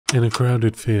In a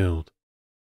crowded field,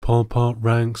 Pol Pot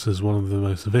ranks as one of the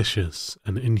most vicious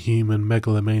and inhuman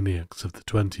megalomaniacs of the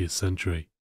 20th century.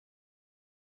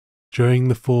 During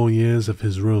the 4 years of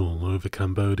his rule over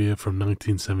Cambodia from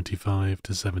 1975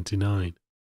 to 79,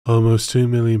 almost 2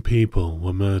 million people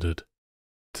were murdered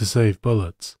to save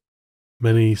bullets,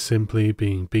 many simply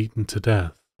being beaten to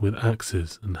death with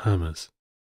axes and hammers.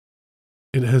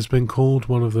 It has been called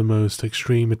one of the most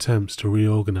extreme attempts to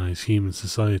reorganize human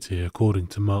society according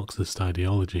to Marxist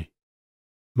ideology.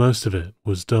 Most of it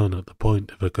was done at the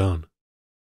point of a gun.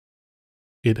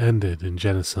 It ended in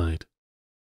genocide.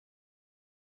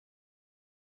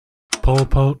 Pol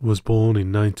Pot was born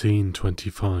in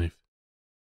 1925.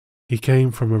 He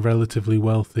came from a relatively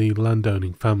wealthy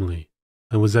landowning family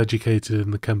and was educated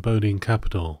in the Cambodian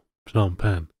capital, Phnom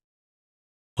Penh.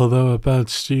 Although a bad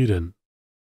student,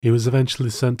 he was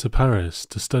eventually sent to Paris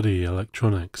to study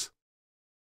electronics,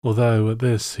 although at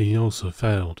this he also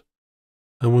failed,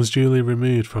 and was duly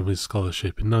removed from his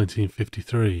scholarship in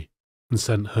 1953 and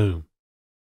sent home.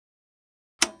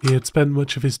 He had spent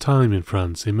much of his time in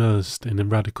France immersed in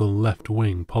radical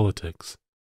left-wing politics,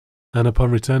 and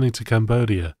upon returning to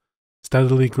Cambodia,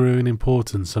 steadily grew in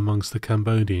importance amongst the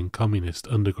Cambodian communist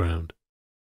underground.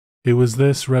 It was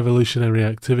this revolutionary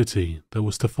activity that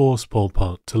was to force Pol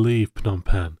Pot to leave Phnom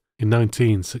Penh in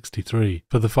 1963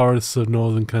 for the forests of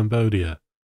northern Cambodia,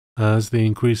 as the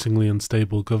increasingly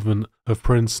unstable government of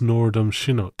Prince Norodom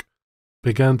Sihanouk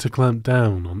began to clamp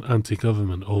down on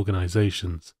anti-government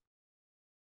organizations.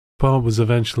 Pot was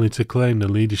eventually to claim the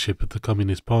leadership of the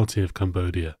Communist Party of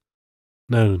Cambodia,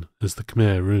 known as the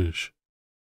Khmer Rouge.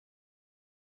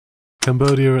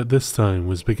 Cambodia at this time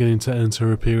was beginning to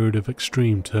enter a period of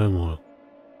extreme turmoil.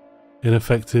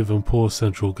 Ineffective and poor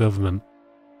central government,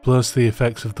 plus the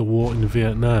effects of the war in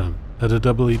Vietnam, had a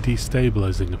doubly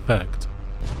destabilizing effect,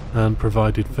 and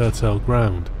provided fertile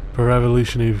ground for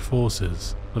revolutionary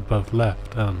forces of both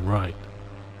left and right.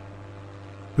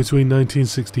 Between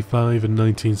 1965 and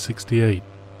 1968,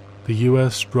 the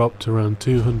US dropped around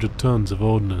 200 tons of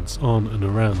ordnance on and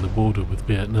around the border with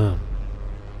Vietnam,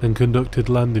 and conducted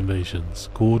land invasions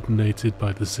coordinated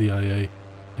by the CIA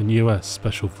and US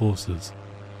Special Forces.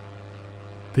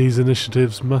 These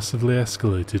initiatives massively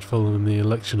escalated following the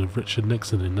election of Richard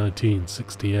Nixon in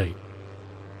 1968,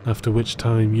 after which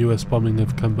time US bombing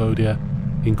of Cambodia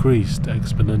increased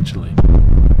exponentially.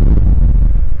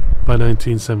 By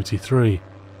 1973,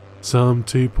 some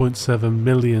 2.7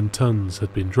 million tons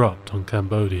had been dropped on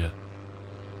Cambodia,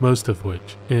 most of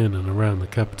which in and around the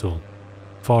capital,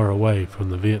 far away from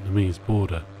the Vietnamese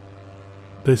border.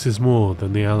 This is more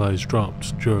than the Allies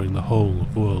dropped during the whole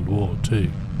of World War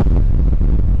II.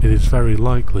 It is very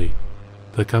likely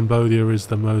that Cambodia is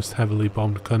the most heavily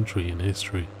bombed country in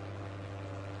history.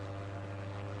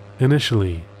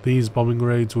 Initially, these bombing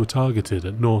raids were targeted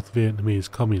at North Vietnamese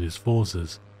Communist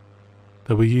forces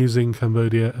that were using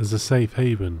Cambodia as a safe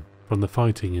haven from the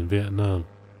fighting in Vietnam.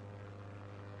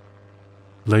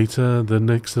 Later, the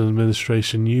Nixon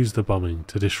administration used the bombing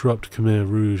to disrupt Khmer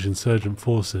Rouge insurgent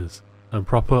forces and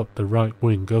prop up the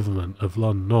right-wing government of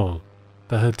Lon Nol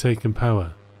that had taken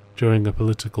power during a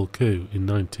political coup in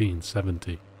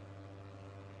 1970.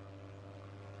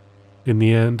 In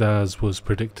the end, as was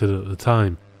predicted at the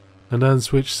time, and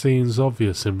as which seems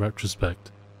obvious in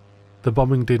retrospect, the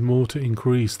bombing did more to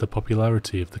increase the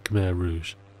popularity of the Khmer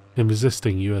Rouge in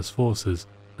resisting US forces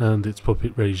and its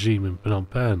puppet regime in Phnom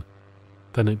Penh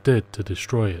than it did to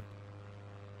destroy it,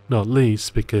 not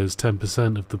least because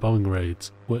 10% of the bombing raids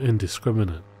were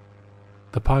indiscriminate.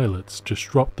 The pilots just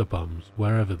dropped the bombs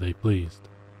wherever they pleased.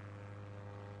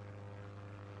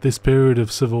 This period of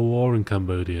civil war in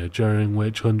Cambodia, during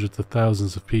which hundreds of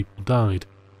thousands of people died,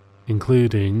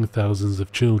 including thousands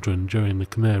of children during the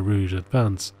Khmer Rouge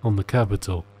advance on the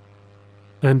capital,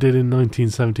 ended in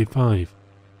 1975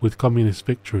 with communist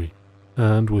victory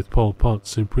and with Pol Pot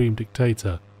supreme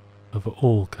dictator over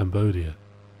all Cambodia.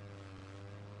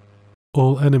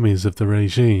 All enemies of the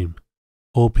regime,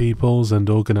 all peoples and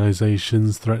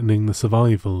organizations threatening the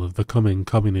survival of the coming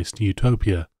communist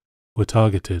utopia, were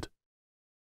targeted.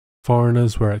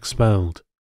 Foreigners were expelled,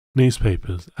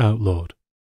 newspapers outlawed.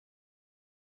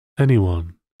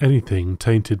 Anyone, anything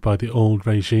tainted by the old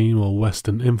regime or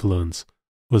Western influence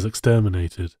was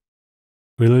exterminated.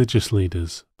 Religious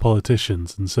leaders,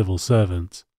 politicians and civil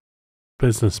servants,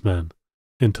 businessmen,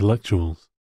 intellectuals.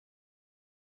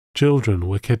 Children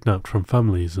were kidnapped from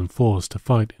families and forced to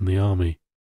fight in the army.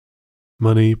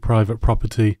 Money, private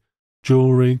property,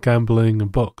 jewelry, gambling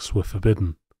and books were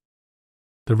forbidden.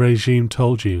 The regime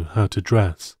told you how to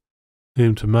dress,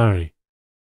 whom to marry,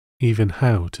 even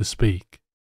how to speak.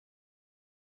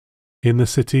 In the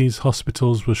cities,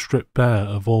 hospitals were stripped bare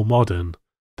of all modern,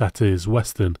 that is,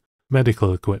 Western,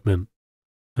 medical equipment,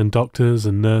 and doctors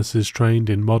and nurses trained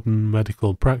in modern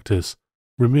medical practice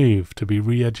removed to be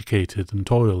re-educated and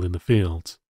toil in the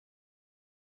fields.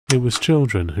 It was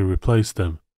children who replaced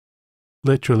them,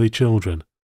 literally children,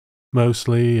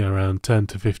 mostly around 10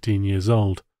 to 15 years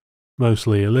old,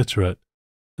 mostly illiterate,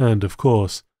 and, of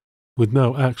course, with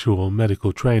no actual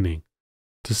medical training,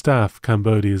 to staff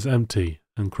Cambodia's empty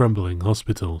and crumbling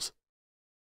hospitals.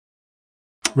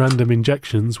 Random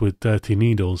injections with dirty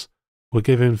needles were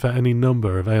given for any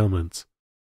number of ailments.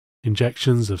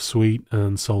 Injections of sweet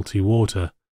and salty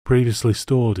water previously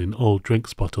stored in old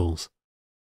drinks bottles.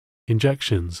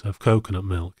 Injections of coconut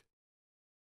milk.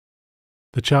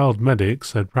 The child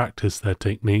medics had practiced their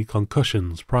technique on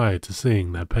cushions prior to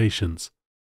seeing their patients,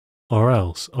 or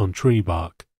else on tree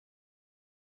bark.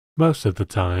 Most of the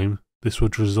time, this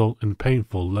would result in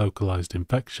painful localized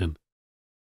infection.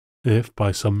 If,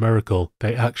 by some miracle,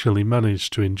 they actually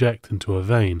managed to inject into a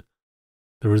vein,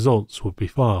 the results would be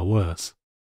far worse.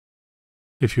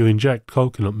 If you inject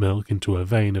coconut milk into a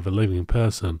vein of a living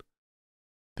person,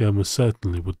 they almost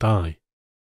certainly would die.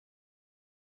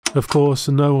 Of course,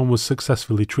 no one was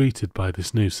successfully treated by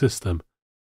this new system.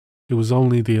 It was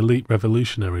only the elite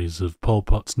revolutionaries of Pol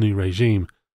Pot's new regime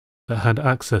that had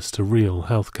access to real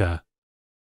healthcare.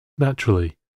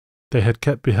 Naturally, they had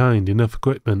kept behind enough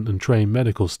equipment and trained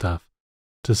medical staff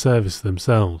to service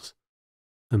themselves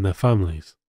and their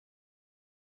families.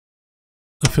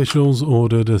 Officials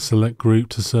ordered a select group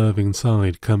to serve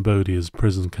inside Cambodia's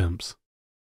prison camps.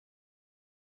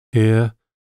 Here,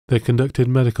 they conducted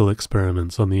medical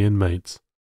experiments on the inmates,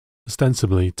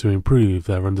 ostensibly to improve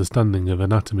their understanding of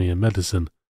anatomy and medicine,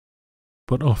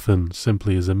 but often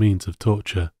simply as a means of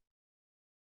torture.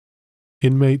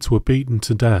 Inmates were beaten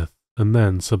to death and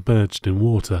then submerged in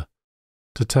water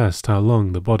to test how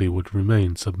long the body would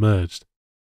remain submerged.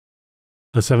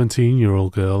 A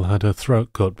 17-year-old girl had her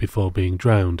throat cut before being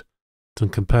drowned to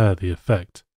compare the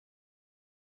effect.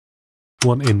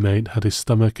 One inmate had his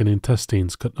stomach and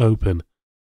intestines cut open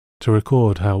to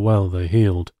record how well they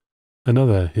healed,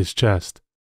 another his chest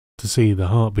to see the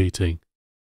heart beating.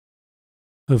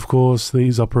 Of course,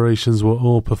 these operations were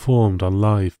all performed on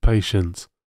live patients,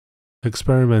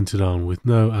 experimented on with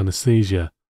no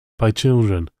anesthesia, by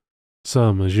children,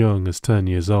 some as young as 10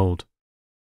 years old.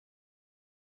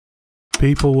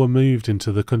 People were moved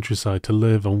into the countryside to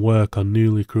live and work on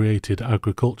newly created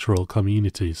agricultural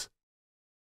communities.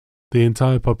 The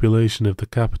entire population of the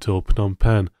capital, Phnom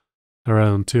Penh,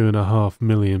 around 2.5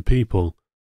 million people,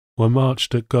 were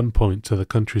marched at gunpoint to the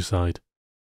countryside.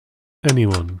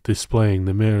 Anyone displaying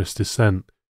the merest dissent,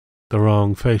 the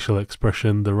wrong facial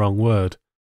expression, the wrong word,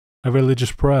 a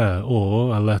religious prayer,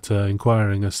 or a letter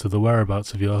inquiring as to the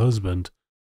whereabouts of your husband,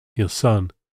 your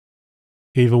son,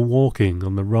 even walking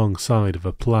on the wrong side of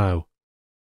a plough,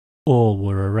 all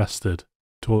were arrested,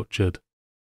 tortured,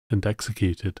 and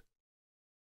executed.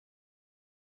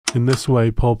 In this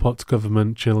way, Pol Pot's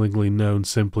government, chillingly known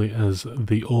simply as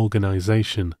the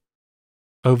Organisation,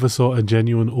 oversaw a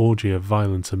genuine orgy of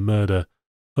violence and murder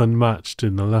unmatched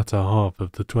in the latter half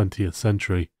of the 20th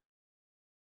century.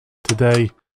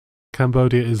 Today,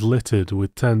 Cambodia is littered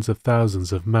with tens of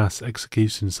thousands of mass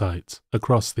execution sites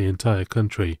across the entire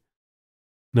country,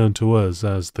 known to us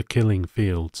as the killing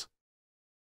fields.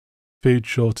 Food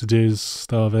shortages,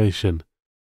 starvation,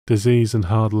 disease and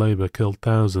hard labour killed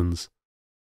thousands,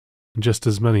 and just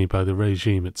as many by the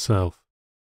regime itself.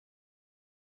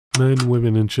 Men,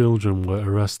 women and children were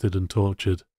arrested and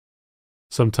tortured,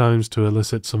 sometimes to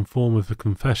elicit some form of a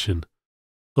confession,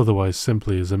 otherwise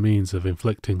simply as a means of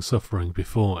inflicting suffering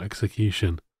before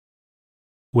execution.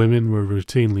 Women were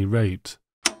routinely raped,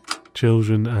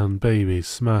 children and babies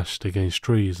smashed against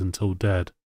trees until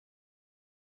dead.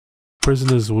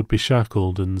 Prisoners would be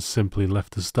shackled and simply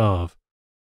left to starve.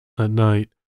 At night,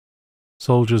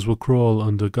 soldiers would crawl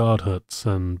under guard huts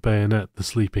and bayonet the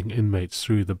sleeping inmates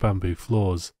through the bamboo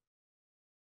floors.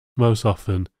 Most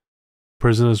often,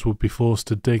 prisoners would be forced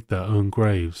to dig their own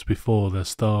graves before their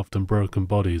starved and broken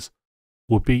bodies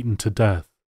were beaten to death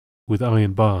with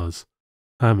iron bars,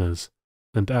 hammers,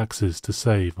 and axes to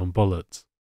save on bullets.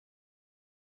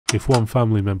 If one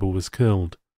family member was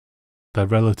killed, their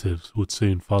relatives would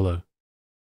soon follow.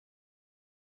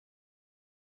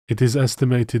 It is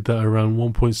estimated that around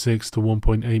 1.6 to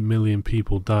 1.8 million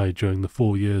people died during the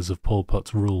 4 years of Pol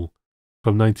Pot's rule,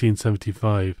 from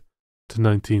 1975 to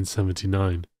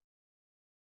 1979.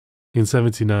 In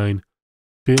 1979,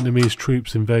 Vietnamese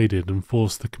troops invaded and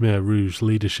forced the Khmer Rouge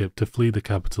leadership to flee the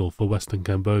capital for Western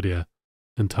Cambodia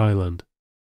and Thailand.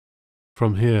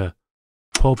 From here,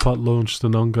 Pol Pot launched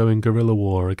an ongoing guerrilla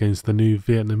war against the new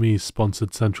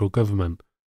Vietnamese-sponsored central government,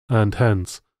 and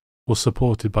hence was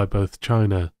supported by both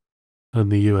China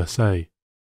and the USA.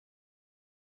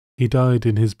 He died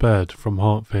in his bed from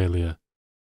heart failure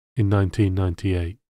in 1998.